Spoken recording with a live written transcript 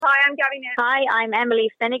I'm Gabby Nance. Hi, I'm Emily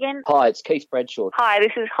Finnegan. Hi, it's Keith Bradshaw. Hi,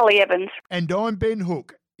 this is Holly Evans. And I'm Ben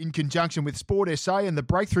Hook. In conjunction with Sport SA and the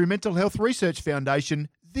Breakthrough Mental Health Research Foundation,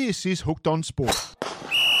 this is Hooked on Sport.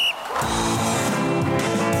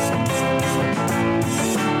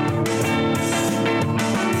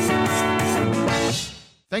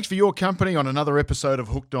 Thanks for your company on another episode of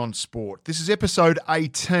Hooked on Sport. This is episode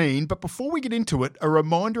 18, but before we get into it, a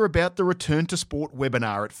reminder about the Return to Sport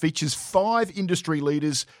webinar. It features 5 industry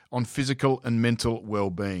leaders on physical and mental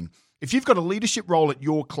well-being. If you've got a leadership role at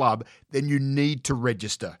your club, then you need to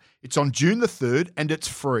register. It's on June the 3rd and it's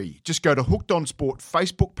free. Just go to Hooked on Sport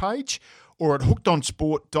Facebook page or at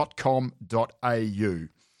hookedonsport.com.au.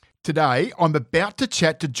 Today, I'm about to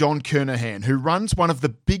chat to John Kernahan, who runs one of the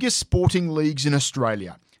biggest sporting leagues in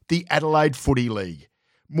Australia, the Adelaide Footy League.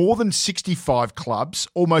 More than 65 clubs,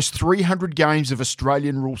 almost 300 games of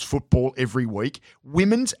Australian rules football every week,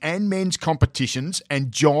 women's and men's competitions,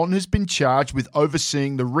 and John has been charged with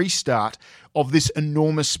overseeing the restart of this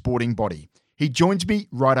enormous sporting body. He joins me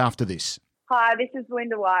right after this. Hi, this is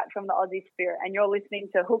Linda White from the Aussie Spirit, and you're listening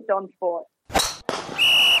to Hooked on Sport.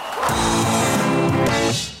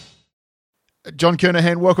 John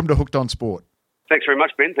Kernahan, welcome to Hooked on Sport. Thanks very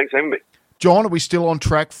much, Ben. Thanks for having me. John, are we still on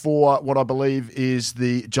track for what I believe is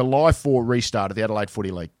the July 4 restart of the Adelaide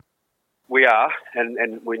Footy League? We are,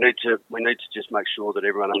 and we need to just make sure that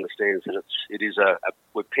everyone understands that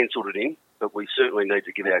we've penciled it in, but we certainly need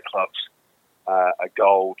to give our clubs a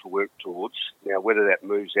goal to work towards. Now, whether that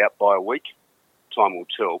moves out by a week, time will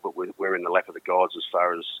tell, but we're in the lap of the gods as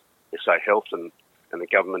far as SA Health and the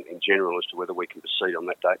government in general as to whether we can proceed on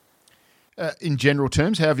that date. In general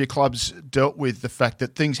terms, how have your clubs dealt with the fact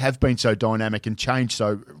that things have been so dynamic and changed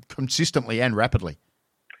so consistently and rapidly?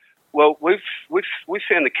 Well, we've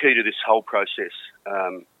found the key to this whole process,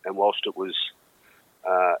 and whilst it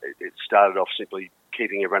started off simply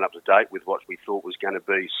keeping everyone up to date with what we thought was going to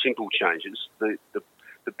be simple changes, the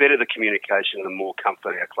better the communication, the more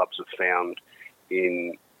comfort our clubs have found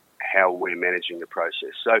in how we're managing the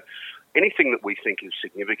process. So anything that we think is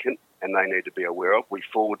significant and they need to be aware of, we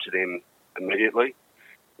forward to them immediately.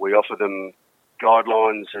 We offer them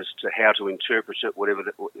guidelines as to how to interpret it, whatever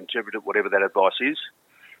that advice is.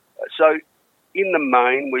 So, in the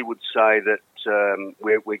main, we would say that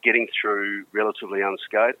we're getting through relatively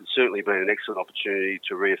unscathed. It's certainly been an excellent opportunity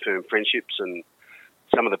to reaffirm friendships, and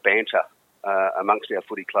some of the banter amongst our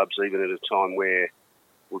footy clubs, even at a time where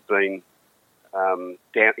we've been in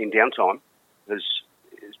downtime, has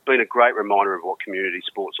been a great reminder of what community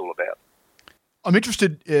sport's all about. I'm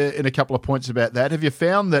interested in a couple of points about that. Have you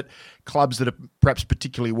found that clubs that are perhaps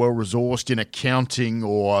particularly well-resourced in accounting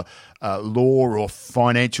or law or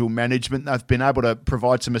financial management, they've been able to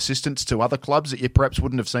provide some assistance to other clubs that you perhaps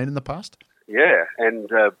wouldn't have seen in the past? Yeah, and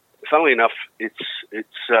funnily enough, you're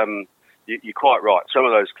quite right. Some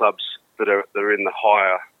of those clubs that are in the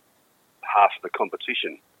higher half of the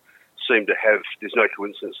competition seem to have, there's no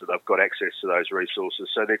coincidence that they've got access to those resources.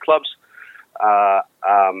 So their clubs are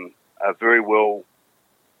very well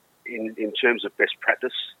in terms of best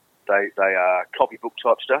practice. They are copybook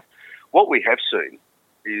type stuff. What we have seen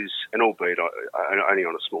is, and albeit only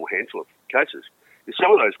on a small handful of cases, is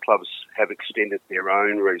some of those clubs have extended their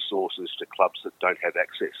own resources to clubs that don't have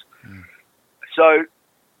access. Mm. So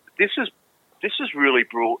this has really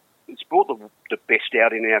brought the best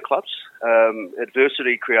out in our clubs.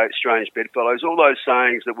 Adversity creates strange bedfellows. All those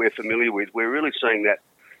sayings that we're familiar with, we're really seeing that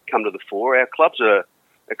come to the fore. Our clubs are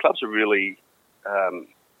really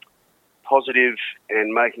positive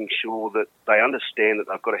and making sure that they understand that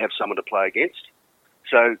they've got to have someone to play against.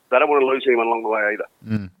 So they don't want to lose anyone along the way either.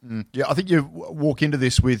 Yeah, I think you walk into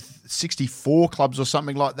this with 64 clubs or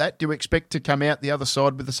something like that. Do you expect to come out the other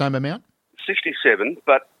side with the same amount? 67,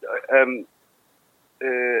 but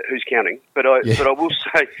who's counting? But I will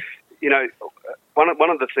say, one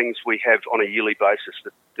of the things we have on a yearly basis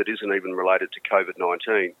that isn't even related to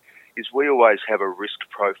COVID-19 is we always have a risk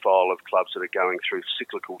profile of clubs that are going through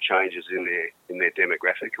cyclical changes in their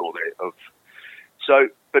demographic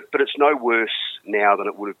but it's no worse now than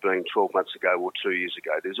it would have been 12 months ago or 2 years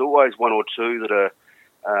ago. There's always one or two that are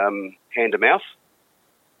hand to mouth,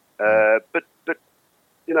 but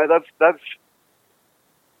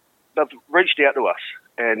they've reached out to us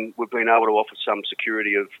and we've been able to offer some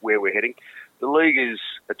security of where we're heading. The league is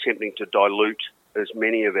attempting to dilute as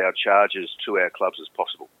many of our charges to our clubs as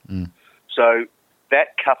possible. Mm. So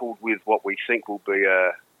that coupled with what we think will be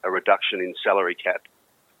a reduction in salary cap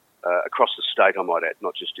across the state, I might add,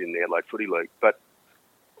 not just in the Adelaide Footy League, but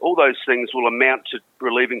all those things will amount to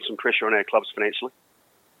relieving some pressure on our clubs financially.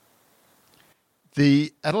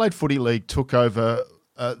 The Adelaide Footy League took over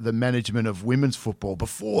the management of women's football.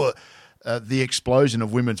 Before the explosion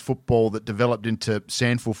of women's football that developed into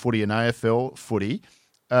SANFL footy and AFL footy,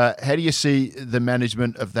 how do you see the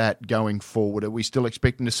management of that going forward? Are we still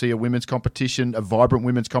expecting to see a women's competition, a vibrant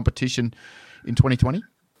women's competition in 2020?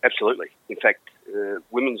 Absolutely. In fact,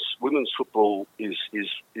 women's football is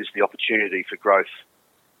the opportunity for growth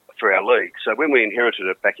for our league. So when we inherited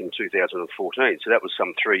it back in 2014, so that was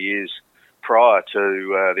some 3 years prior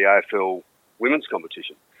to the AFL women's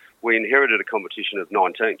competition, we inherited a competition of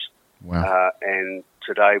 9 teams. Wow. And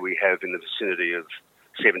today we have in the vicinity of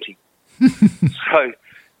 70. So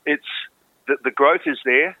it's the growth is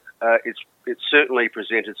there. It's certainly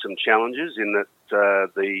presented some challenges in that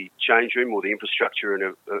the change room or the infrastructure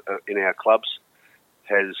in our clubs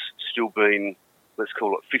has still been, let's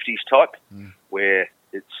call it 50s type, where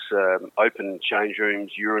it's open change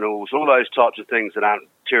rooms, urinals, all those types of things that aren't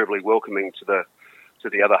terribly welcoming to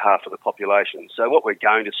the other half of the population. So what we're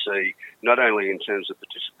going to see, not only in terms of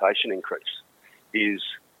participation increase, is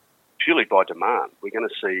purely by demand. We're going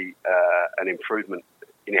to see an improvement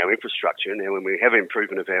in our infrastructure. Now, when we have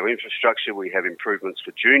improvement of our infrastructure, we have improvements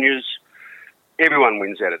for juniors. Everyone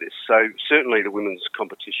wins out of this. So certainly the women's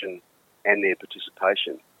competition and their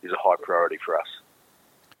participation is a high priority for us.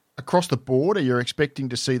 Across the board, are you expecting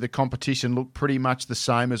to see the competition look pretty much the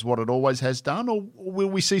same as what it always has done, or will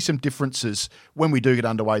we see some differences when we do get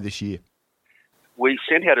underway this year? We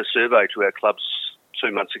sent out a survey to our clubs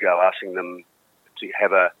 2 months ago asking them to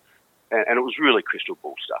have and it was really crystal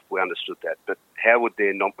ball stuff, we understood that, but how would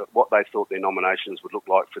what they thought their nominations would look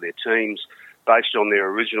like for their teams based on their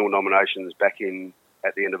original nominations back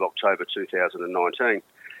at the end of October 2019.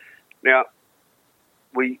 Now,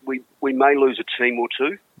 we may lose a team or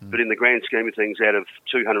two, but in the grand scheme of things, out of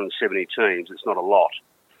 270 teams, it's not a lot.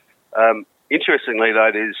 Interestingly,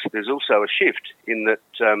 though, there's also a shift in that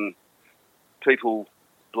people,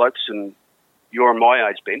 blokes, and you're my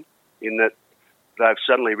age, Ben, in that they've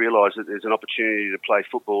suddenly realised that there's an opportunity to play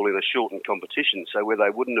football in a shortened competition. So where they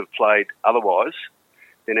wouldn't have played otherwise,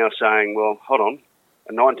 they're now saying, well, hold on,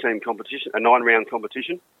 a 9-round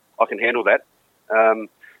competition, I can handle that.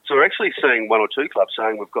 So we're actually seeing 1 or 2 clubs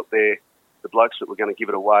saying we've got the blokes that were going to give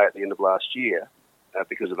it away at the end of last year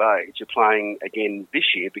because of age are playing again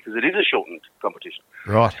this year because it is a shortened competition.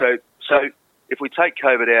 Right. So if we take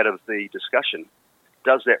COVID out of the discussion,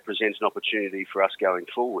 does that present an opportunity for us going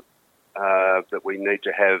forward? That we need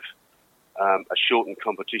to have a shortened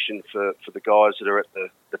competition for the guys that are at the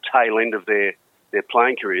tail end of their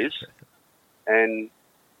playing careers, and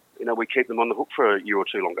we keep them on the hook for a year or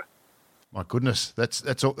 2 longer. My goodness,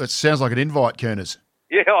 that's all, that sounds like an invite, Kerners.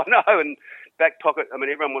 Yeah, I know. And back pocket. I mean,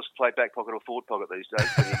 everyone wants to play back pocket or forward pocket these days.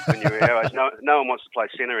 When you're our age, no one wants to play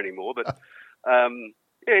centre anymore. But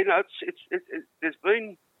there's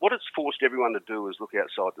been what it's forced everyone to do is look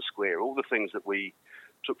outside the square. All the things that we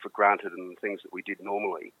took for granted and the things that we did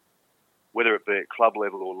normally, whether it be at club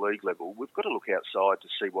level or league level, we've got to look outside to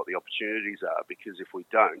see what the opportunities are, because if we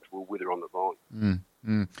don't, we'll wither on the vine.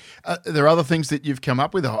 There are other things that you've come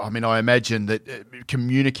up with. I mean, I imagine that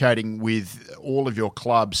communicating with all of your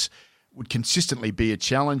clubs would consistently be a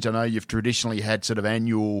challenge. I know you've traditionally had sort of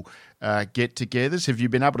annual get-togethers. Have you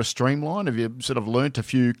been able to streamline? Have you sort of learnt a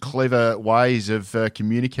few clever ways of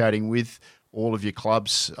communicating with all of your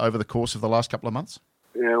clubs over the course of the last couple of months?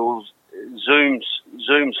 Yeah, well,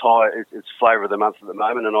 Zoom's high. It's flavour of the month at the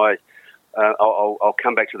moment, and I'll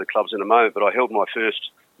come back to the clubs in a moment. But I held my first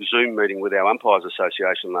Zoom meeting with our Umpires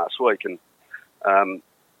Association last week, and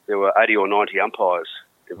there were 80 or 90 umpires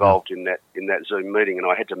involved in that Zoom meeting, and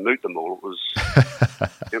I had to mute them all.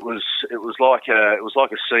 It was like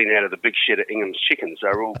a scene out of The Big Shed at Ingham's Chickens. They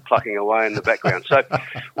were all plucking away in the background. So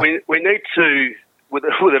we need to, with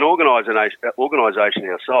an organisation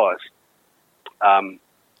our size,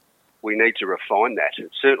 we need to refine that. It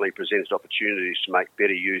certainly presents opportunities to make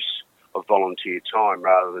better use of volunteer time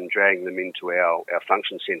rather than dragging them into our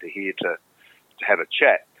function centre here to have a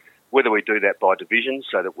chat. Whether we do that by division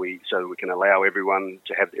so that we can allow everyone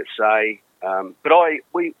to have their say. But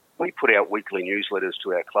we put out weekly newsletters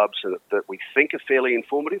to our clubs so that we think are fairly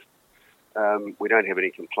informative. We don't have any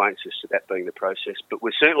complaints as to that being the process, but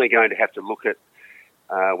we're certainly going to have to look at,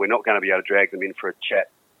 we're not going to be able to drag them in for a chat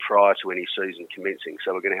prior to any season commencing.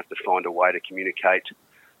 So we're going to have to find a way to communicate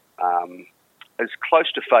as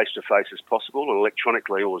close to face as possible, and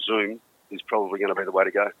electronically or Zoom is probably going to be the way to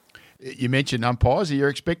go. You mentioned umpires. You're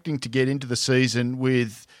expecting to get into the season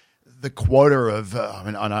with the quota of, I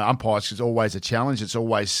know umpires is always a challenge. It's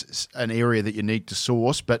always an area that you need to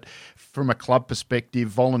source. But from a club perspective,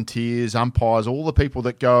 volunteers, umpires, all the people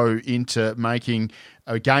that go into making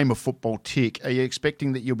a game of football tick, are you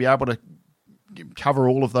expecting that you'll be able to cover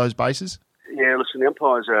all of those bases? Yeah, listen, the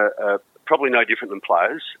umpires are probably no different than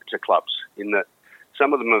players to clubs in that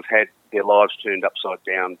some of them have had their lives turned upside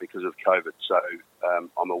down because of COVID. So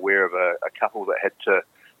I'm aware of a couple that had to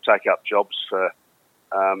take up jobs for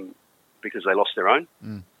because they lost their own.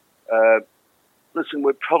 Listen,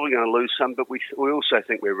 we're probably going to lose some, but we also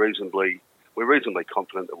think we're reasonably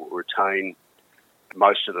confident that we'll retain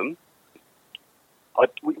most of them.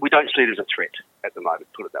 We don't see it as a threat at the moment,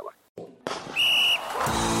 put it that way.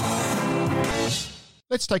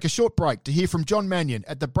 Let's take a short break to hear from John Mannion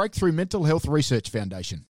at the Breakthrough Mental Health Research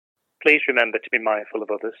Foundation. Please remember to be mindful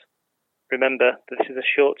of others. Remember that this is a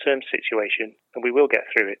short-term situation and we will get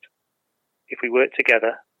through it. If we work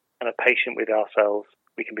together and are patient with ourselves,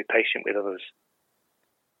 we can be patient with others.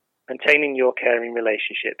 Maintaining your caring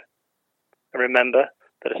relationship. And remember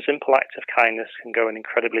that a simple act of kindness can go an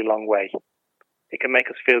incredibly long way. It can make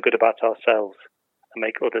us feel good about ourselves and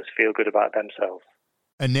make others feel good about themselves.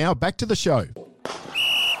 And now back to the show.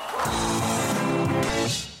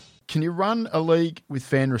 Can you run a league with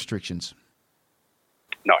fan restrictions?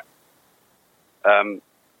 No. And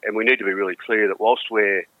we need to be really clear that whilst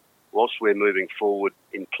we're moving forward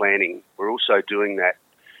in planning, we're also doing that,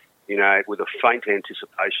 with a faint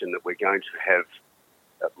anticipation that we're going to have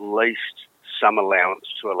at least some allowance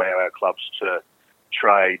to allow our clubs to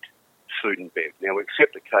trade food and bev. Now, we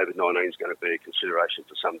accept that COVID-19 is going to be a consideration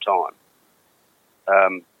for some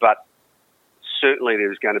time, but certainly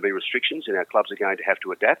there's going to be restrictions and our clubs are going to have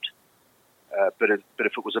to adapt. But if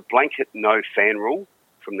it was a blanket no fan rule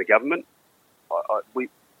from the government, we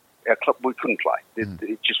couldn't play.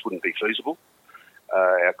 It just wouldn't be feasible.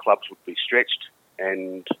 Our clubs would be stretched,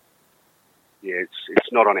 and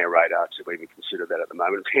it's not on our radar to even consider that at the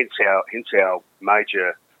moment. Hence our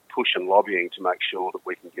major push and lobbying to make sure that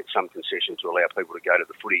we can get some concession to allow people to go to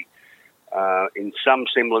the footy in some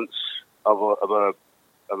semblance of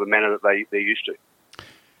a manner that they're used to.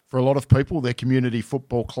 For a lot of people, their community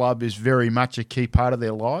football club is very much a key part of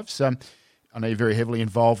their lives. I know you're very heavily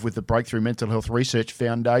involved with the Breakthrough Mental Health Research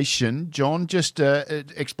Foundation. John, just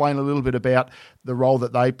explain a little bit about the role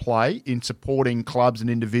that they play in supporting clubs and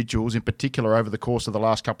individuals, in particular over the course of the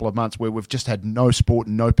last couple of months where we've just had no sport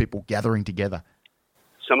and no people gathering together.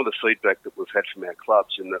 Some of the feedback that we've had from our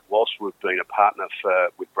clubs, in that whilst we've been a partner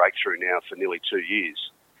with Breakthrough now for nearly 2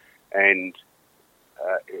 years, and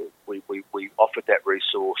we offered that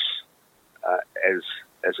resource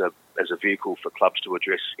as a vehicle for clubs to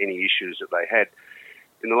address any issues that they had.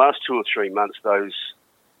 In the last 2 or 3 months, those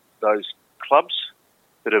clubs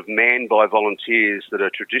that are manned by volunteers that are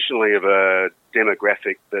traditionally of a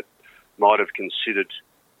demographic that might have considered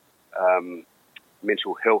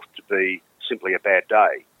mental health to be simply a bad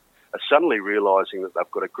day, are suddenly realising that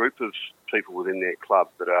they've got a group of people within their club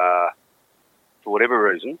that are, for whatever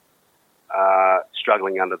reason,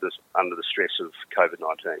 struggling under the stress of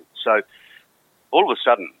COVID-19. So all of a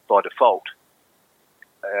sudden, by default,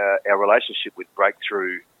 our relationship with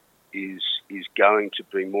Breakthrough is going to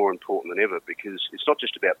be more important than ever, because it's not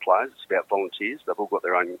just about players, it's about volunteers. They've all got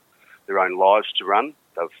their own lives to run.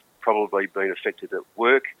 They've probably been affected at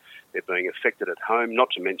work. They're being affected at home,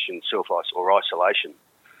 not to mention isolation.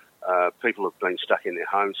 People have been stuck in their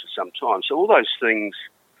homes for some time. So all those things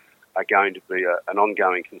are going to be an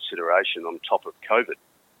ongoing consideration on top of COVID.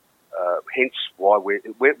 Hence why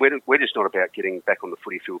we're just not about getting back on the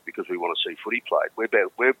footy field because we want to see footy played.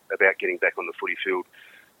 We're about getting back on the footy field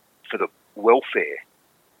for the welfare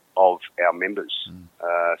of our members,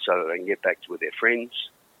 so that they can get back with their friends,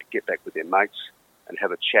 get back with their mates, and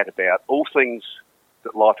have a chat about all things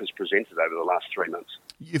that life has presented over the last 3 months.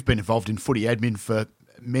 You've been involved in footy admin for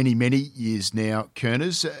many, many years now,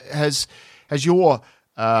 Kerners. Has your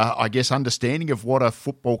understanding of what a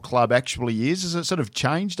football club actually is, has it sort of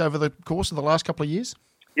changed over the course of the last couple of years?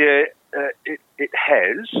 Yeah, it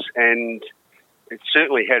has, and it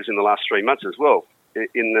certainly has in the last 3 months as well,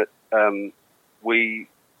 in that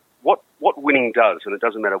what winning does, and it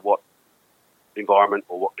doesn't matter what environment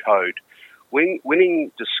or what code,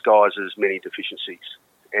 winning disguises many deficiencies.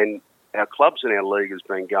 And our clubs and our league has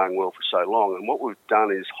been going well for so long, and what we've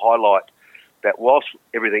done is highlight that whilst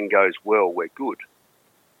everything goes well, we're good.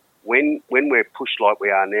 When we're pushed like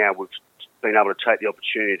we are now, we've been able to take the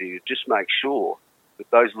opportunity to just make sure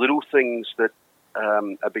that those little things that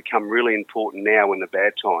have become really important now in the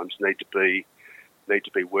bad times need to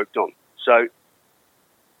be worked on. So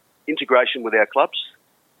integration with our clubs,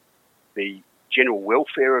 the general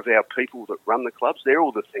welfare of our people that run the clubs, they're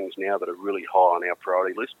all the things now that are really high on our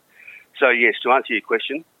priority list. So yes, to answer your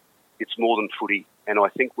question, it's more than footy, and I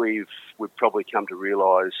think we've probably come to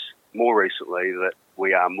realise more recently that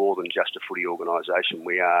we are more than just a footy organisation.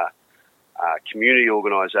 We are community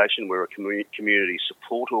organisation. We're a community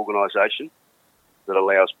support organisation that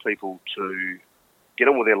allows people to get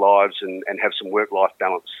on with their lives and have some work-life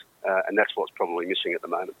balance, and that's what's probably missing at the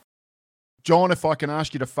moment. John, if I can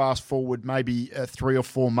ask you to fast forward maybe 3 or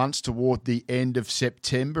 4 months toward the end of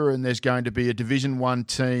September, and there's going to be a Division 1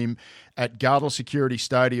 team at Gardel Security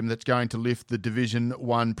Stadium that's going to lift the Division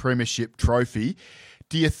 1 Premiership trophy.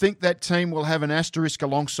 Do you think that team will have an asterisk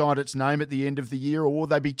alongside its name at the end of the year, or will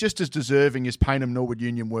they be just as deserving as Payneham Norwood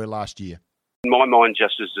Union were last year? In my mind,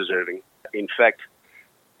 just as deserving. In fact,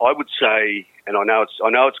 I would say, and I know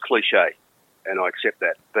it's cliche, and I accept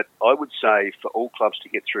that, but I would say for all clubs to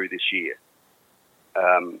get through this year,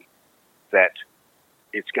 that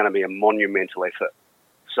it's going to be a monumental effort.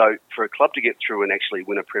 So for a club to get through and actually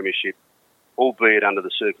win a premiership, albeit under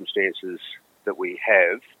the circumstances that we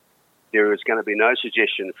have, there is going to be no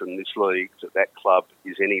suggestion from this league that club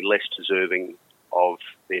is any less deserving of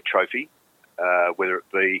their trophy, whether it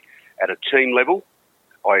be at a team level,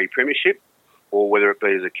 i.e. premiership, or whether it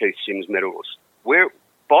be as a Keith Sims medalist.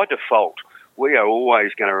 By default, we are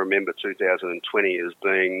always going to remember 2020 as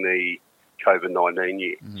being the COVID-19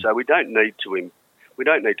 year. Mm. So we don't need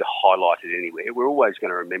to highlight it anywhere. We're always going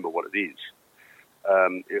to remember what it is.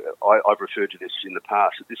 I've referred to this in the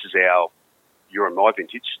past. That this is you're in my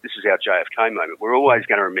vintage. This is our JFK moment. We're always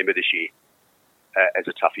going to remember this year as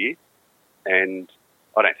a tough year, and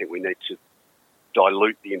I don't think we need to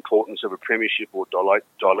dilute the importance of a premiership or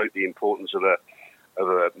dilute the importance of a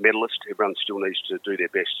medalist. Everyone still needs to do their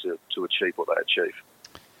best to achieve what they achieve.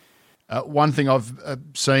 One thing I've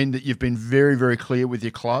seen that you've been very, very clear with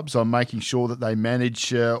your clubs on making sure that they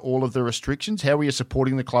manage all of the restrictions. How are you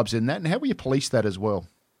supporting the clubs in that, and how will you police that as well?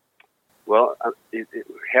 Well,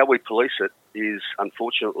 how we police it is,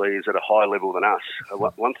 unfortunately, is at a higher level than us.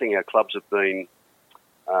 One thing our clubs have been,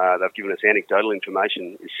 they've given us anecdotal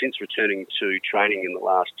information, is since returning to training in the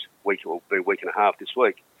last week, or week and a half this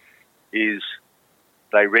week, is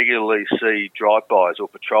they regularly see drive-bys or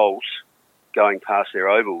patrols going past their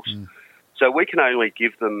ovals. Mm. So we can only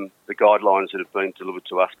give them the guidelines that have been delivered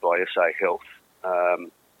to us by SA Health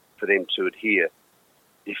for them to adhere.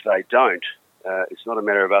 If they don't, it's not a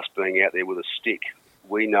matter of us being out there with a stick.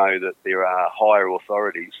 We know that there are higher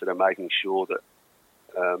authorities that are making sure that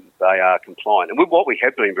they are compliant. And what we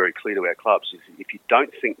have been very clear to our clubs is if you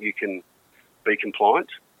don't think you can be compliant,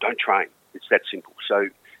 don't train. It's that simple. So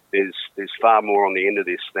there's far more on the end of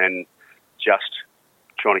this than just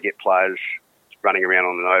trying to get players running around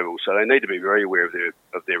on an oval. So they need to be very aware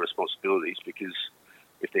of their responsibilities, because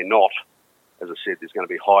if they're not, as I said, there's going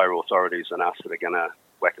to be higher authorities than us that are going to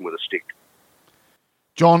whack them with a stick.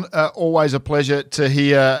 John, always a pleasure to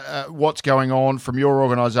hear what's going on from your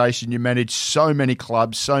organisation. You manage so many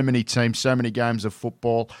clubs, so many teams, so many games of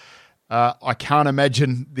football. I can't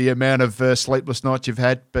imagine the amount of sleepless nights you've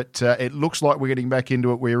had, but it looks like we're getting back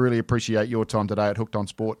into it. We really appreciate your time today at Hooked on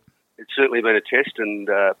Sport. It's certainly been a test, and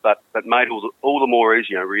but made all the more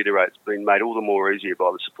easier. I reiterate, it's been made all the more easier by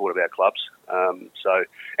the support of our clubs. So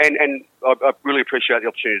I really appreciate the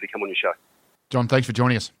opportunity to come on your show. John, thanks for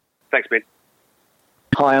joining us. Thanks, Ben.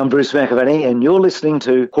 Hi, I'm Bruce McAvaney, and you're listening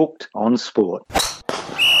to Hooked on Sport.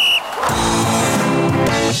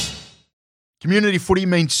 Community footy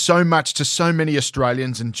means so much to so many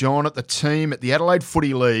Australians, and John at the team at the Adelaide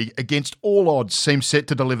Footy League, against all odds, seems set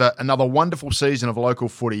to deliver another wonderful season of local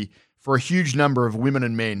footy for a huge number of women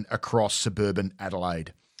and men across suburban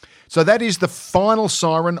Adelaide. So that is the final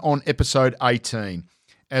siren on episode 18.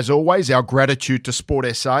 As always, our gratitude to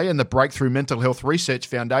Sport SA and the Breakthrough Mental Health Research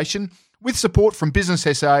Foundation, with support from Business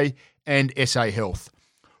SA and SA Health.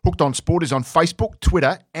 Hooked on Sport is on Facebook,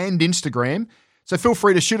 Twitter and Instagram, so feel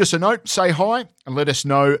free to shoot us a note, say hi, and let us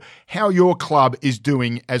know how your club is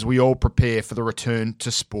doing as we all prepare for the return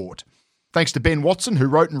to sport. Thanks to Ben Watson, who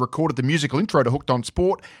wrote and recorded the musical intro to Hooked on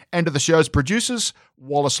Sport, and to the show's producers,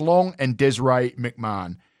 Wallace Long and Desiree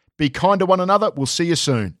McMahon. Be kind to one another. We'll see you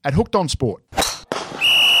soon at Hooked on Sport.